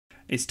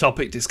It's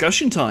topic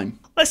discussion time.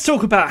 Let's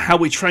talk about how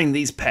we train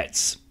these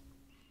pets.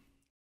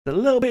 A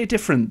little bit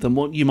different than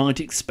what you might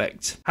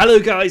expect. Hello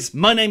guys,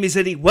 my name is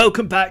Eddie.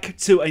 Welcome back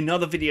to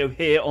another video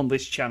here on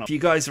this channel. If you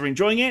guys are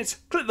enjoying it,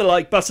 click the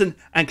like button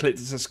and click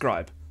the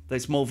subscribe.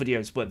 There's more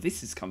videos where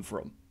this has come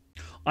from.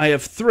 I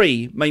have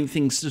three main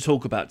things to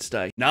talk about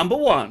today. Number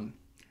one,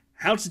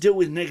 how to deal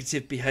with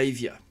negative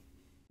behaviour.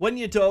 When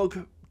your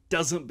dog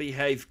doesn't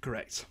behave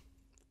correct,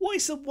 what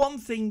is the one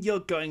thing you're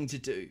going to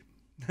do?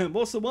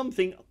 What's the one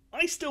thing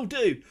I still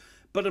do,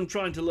 but I'm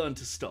trying to learn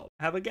to stop?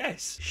 Have a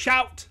guess.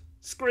 Shout,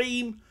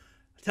 scream,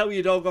 tell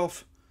your dog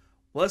off.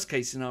 Worst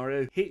case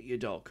scenario, hit your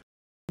dog.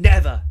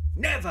 Never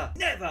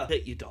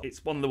hit your dog.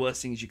 It's one of the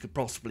worst things you could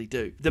possibly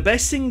do. The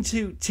best thing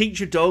to teach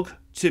your dog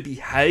to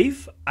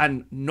behave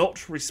and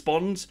not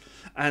respond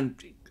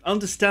and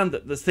understand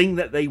that the thing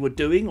that they were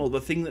doing or the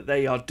thing that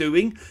they are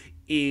doing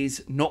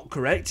is not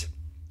correct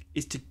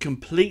is to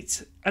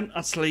complete and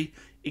utterly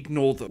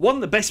ignore them. One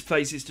of the best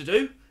places to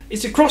do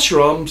is to cross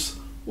your arms,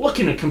 look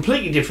in a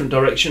completely different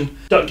direction,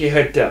 duck your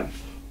head down.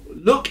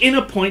 Look in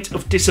a point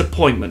of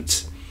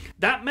disappointment.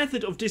 That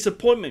method of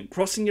disappointment,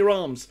 crossing your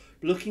arms,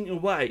 looking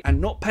away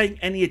and not paying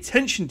any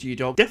attention to your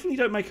dog, definitely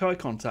don't make eye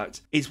contact,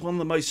 is one of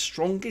the most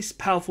strongest,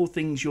 powerful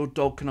things your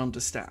dog can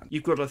understand.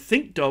 You've got to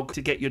think dog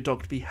to get your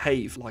dog to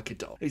behave like a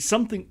dog. It's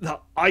something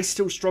that I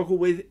still struggle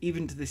with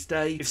even to this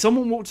day. If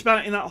someone walked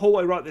about in that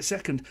hallway right this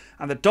second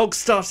and the dog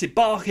started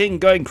barking,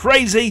 going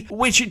crazy,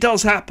 which it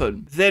does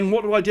happen, then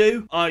what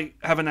do? I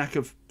have a knack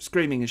of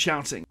screaming and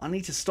shouting. I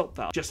need to stop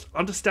that. Just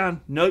understand,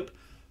 nope,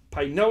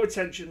 pay no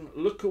attention,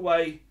 look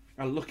away,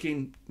 and look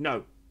in,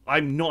 no,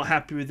 I'm not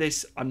happy with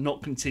this, I'm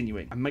not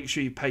continuing. And make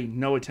sure you pay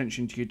no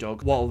attention to your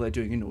dog while they're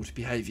doing a naughty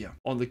behaviour.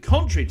 On the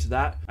contrary to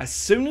that, as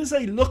soon as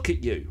they look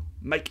at you,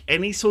 make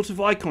any sort of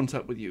eye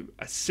contact with you,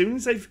 as soon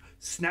as they've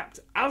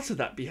snapped out of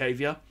that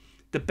behaviour,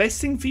 the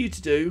best thing for you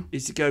to do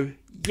is to go,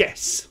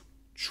 yes,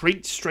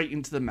 treat straight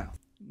into the mouth.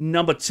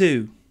 Number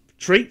two,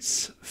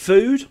 treats,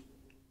 food.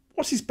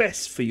 What is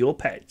best for your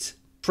pet?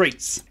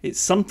 Treats. It's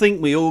something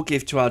we all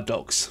give to our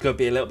dogs. Could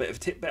be a little bit of a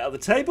tidbit at the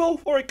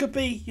table, or it could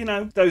be,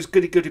 those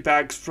goody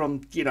bags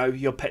from,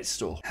 your pet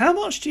store. How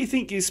much do you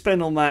think you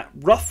spend on that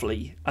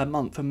roughly a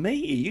month? For me,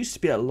 it used to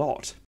be a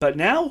lot, but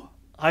now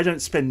I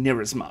don't spend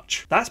near as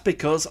much. That's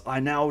because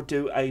I now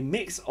do a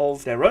mix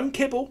of their own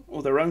kibble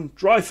or their own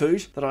dry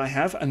food that I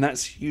have, and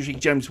that's usually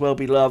Jem's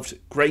well-beloved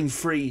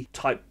grain-free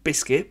type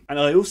biscuit. And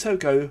I also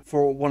go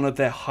for one of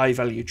their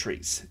high-value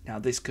treats. Now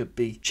this could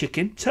be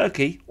chicken,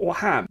 turkey, or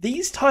ham.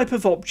 These type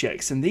of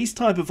objects and these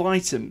type of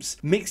items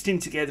mixed in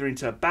together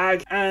into a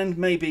bag and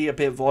maybe a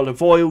bit of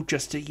olive oil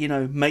just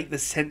to, make the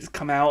scent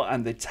come out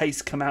and the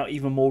taste come out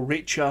even more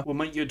richer will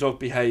make your dog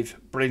behave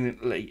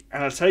brilliantly.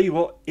 And I'll tell you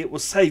what, it will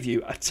save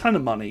you a ton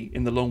of money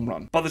in the long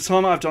run. By the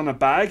time I've done a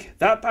bag,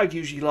 that bag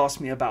usually lasts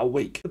me about a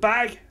week. The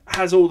bag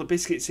has all the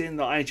biscuits in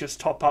that I just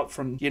top up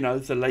from,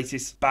 the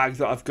latest bag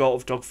that I've got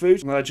of dog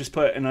food. And I just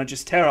put it and I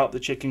just tear up the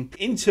chicken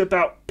into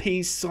about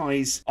pea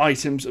size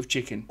items of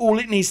chicken. All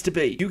it needs to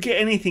be. You get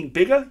anything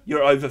bigger,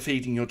 you're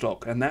overfeeding your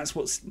dog. And that's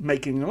what's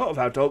making a lot of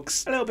our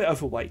dogs a little bit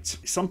overweight.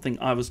 It's something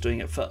I was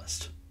doing at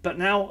first. But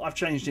now I've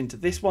changed into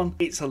this one.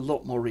 It's a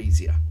lot more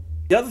easier.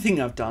 The other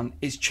thing I've done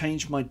is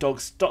change my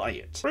dog's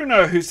diet.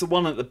 Bruno, who's the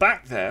one at the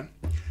back there,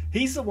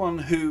 he's the one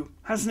who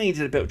has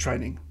needed a bit of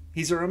training.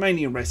 He's a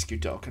Romanian rescue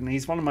dog and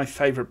he's one of my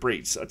favourite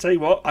breeds. I tell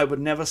you what, I would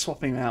never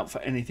swap him out for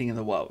anything in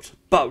the world.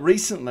 But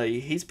recently,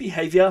 his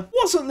behaviour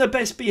wasn't the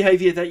best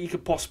behaviour that you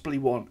could possibly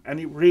want, and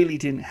it really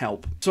didn't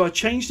help. So I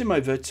changed him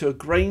over to a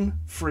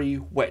grain-free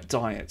wet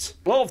diet.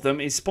 A lot of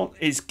them is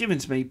given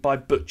to me by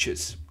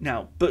butchers.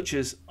 Now,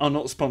 butchers are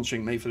not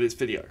sponsoring me for this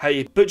video. Hey,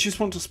 if butchers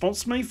want to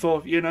sponsor me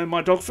for,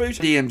 my dog food,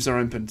 DMs are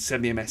open,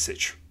 send me a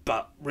message.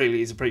 But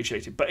really is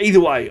appreciated. But either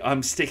way,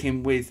 I'm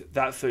sticking with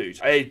that food.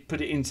 I put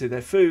it into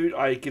their food.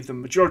 I give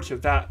them majority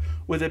of that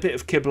with a bit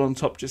of kibble on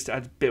top just to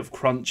add a bit of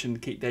crunch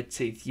and keep their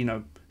teeth,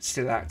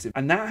 still active.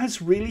 And that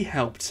has really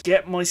helped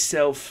get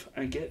myself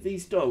and get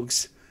these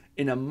dogs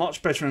in a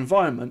much better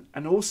environment,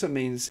 and also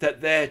means that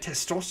their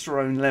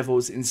testosterone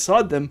levels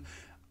inside them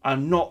are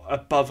not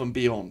above and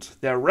beyond.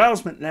 Their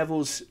arousement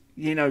levels,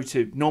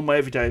 to normal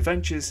everyday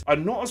adventures are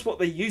not as what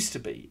they used to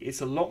be.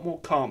 It's a lot more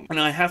calm. And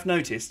I have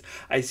noticed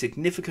a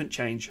significant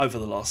change over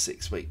the last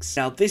 6 weeks.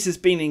 Now, this has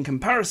been in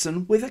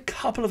comparison with a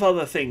couple of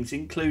other things,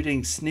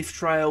 including sniff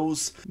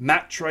trails,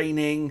 mat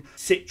training,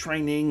 sit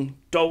training,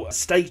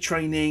 stay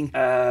training,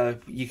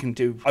 you can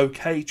do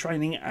okay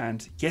training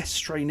and yes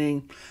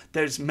training.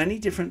 There's many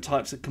different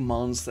types of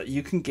commands that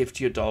you can give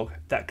to your dog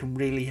that can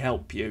really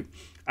help you.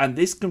 And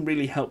this can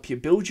really help you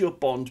build your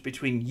bond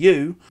between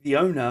you, the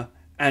owner,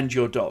 and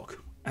your dog.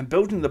 And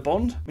building the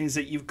bond means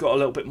that you've got a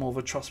little bit more of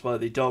a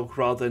trustworthy dog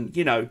rather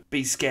than,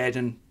 be scared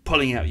and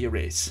pulling out your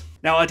ears.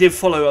 Now, I did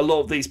follow a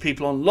lot of these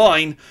people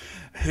online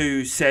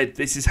who said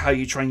this is how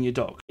you train your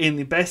dog. In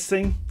the best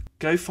thing,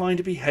 go find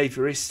a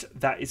behaviourist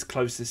that is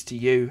closest to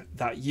you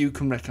that you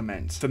can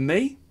recommend. For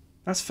me,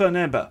 that's Fern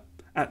Ember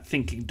at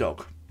Thinking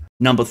Dog.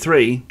 Number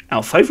three,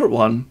 our favourite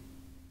one,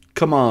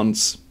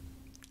 commands.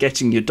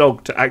 Getting your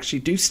dog to actually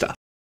do stuff.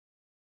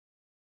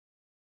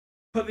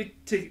 Put the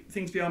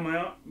things behind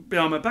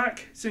my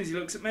back. As soon as he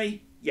looks at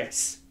me,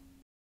 yes.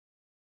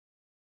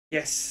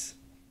 Yes.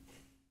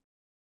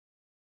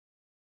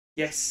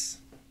 Yes.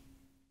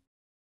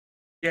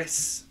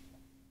 Yes.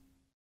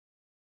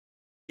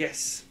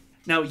 Yes.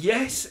 Now,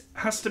 yes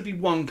has to be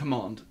one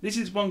command. This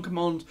is one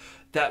command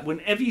that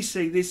whenever you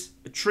see this,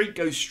 a treat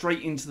goes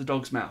straight into the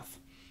dog's mouth.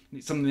 And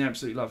it's something they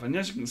absolutely love. And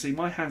as you can see,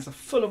 my hands are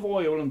full of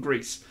oil and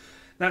grease.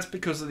 That's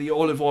because of the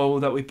olive oil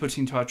that we put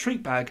into our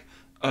treat bag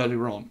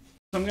earlier on.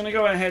 So I'm going to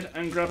go ahead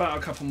and grab out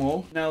a couple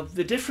more. Now,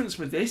 the difference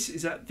with this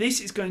is that this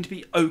is going to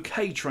be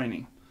okay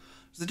training.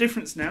 So the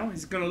difference now is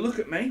he's going to look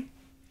at me.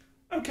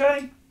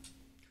 Okay.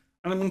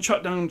 And I'm going to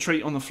chuck down a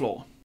treat on the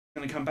floor. He's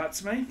going to come back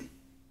to me.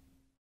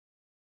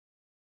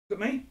 Look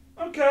at me.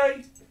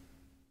 Okay.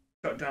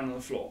 Chuck down on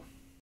the floor.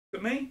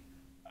 Look at me.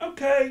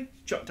 Okay.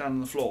 Chuck down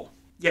on the floor.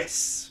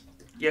 Yes.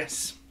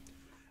 Yes.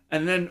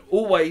 And then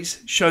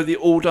always show the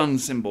all done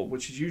symbol,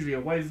 which is usually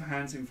a wave of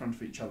hands in front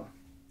of each other.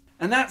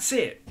 And that's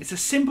it. It's a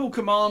simple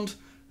command,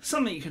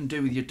 something you can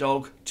do with your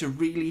dog to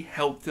really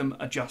help them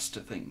adjust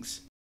to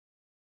things.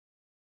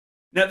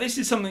 Now, this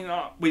is something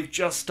that we've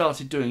just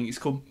started doing. It's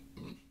called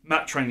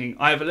mat training.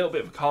 I have a little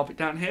bit of a carpet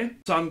down here.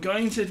 So I'm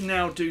going to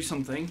now do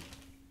something.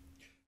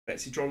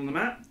 Betsy, draw on the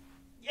mat.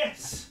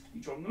 Yes,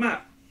 you draw on the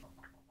mat.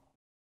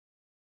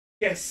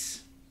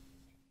 Yes.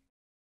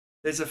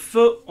 There's a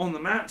foot on the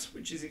mat,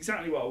 which is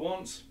exactly what I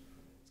want.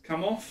 It's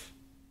come off.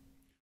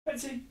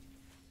 Betsy,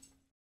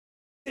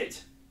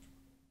 sit.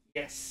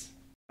 Yes.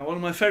 Now, one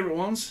of my favourite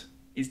ones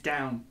is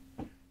down.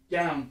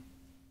 Down.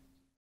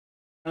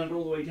 And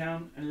all the way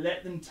down, and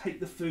let them take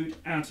the food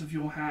out of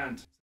your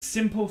hand.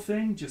 Simple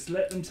thing, just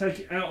let them take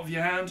it out of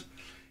your hand.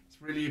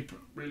 It's really,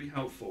 really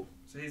helpful.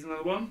 So here's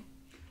another one.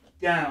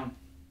 Down.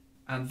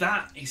 And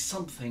that is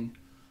something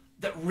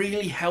that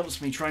really helps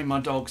me train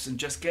my dogs and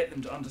just get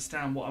them to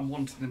understand what I'm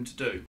wanting them to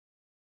do.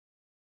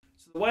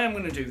 So the way I'm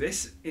going to do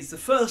this is the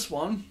first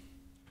one,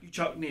 you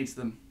chuck near to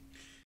them.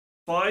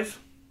 5,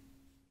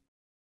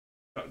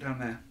 chuck down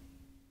there.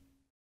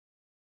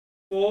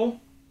 4,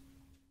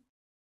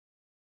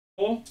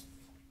 4,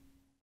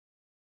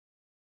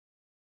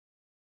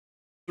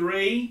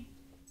 3,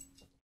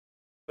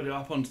 put it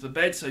up onto the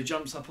bed so he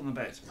jumps up on the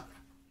bed.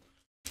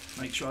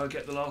 Make sure I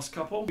get the last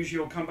couple.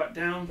 Usually you'll come back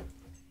down.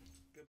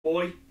 Good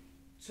boy.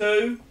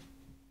 2,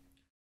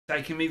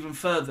 take him even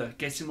further.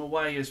 Get him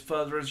away as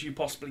further as you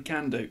possibly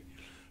can do.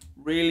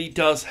 Really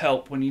does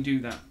help when you do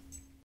that.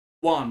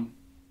 1.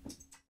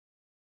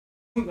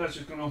 That's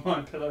just gone on my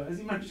pillow. Has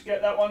he managed to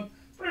get that one?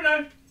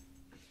 Bruno.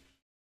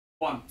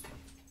 1.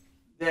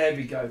 There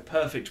we go.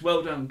 Perfect.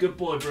 Well done. Good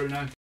boy,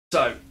 Bruno.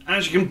 So,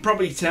 as you can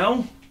probably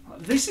tell,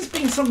 this has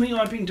been something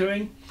I've been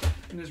doing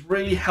and has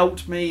really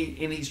helped me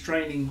in his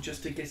training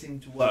just to get him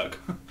to work.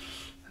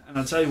 And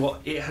I'll tell you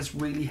what, it has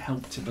really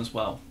helped him as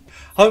well.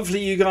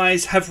 Hopefully you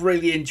guys have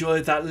really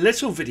enjoyed that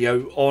little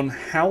video on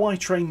how I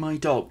train my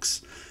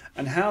dogs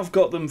and how I've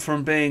got them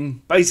from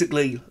being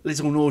basically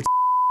little naughty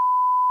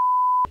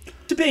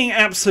to being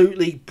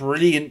absolutely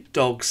brilliant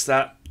dogs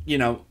that, you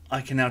know,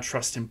 I can now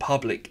trust in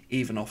public,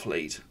 even off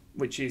lead,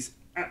 which is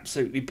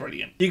absolutely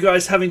brilliant. If you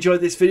guys have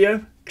enjoyed this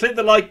video, click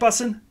the like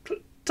button,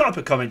 type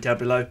a comment down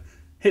below,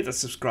 hit the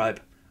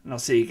subscribe, and I'll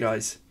see you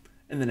guys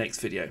in the next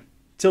video.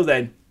 Till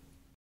then,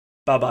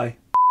 bye bye.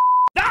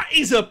 That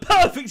is a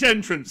perfect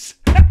entrance.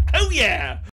 Oh yeah.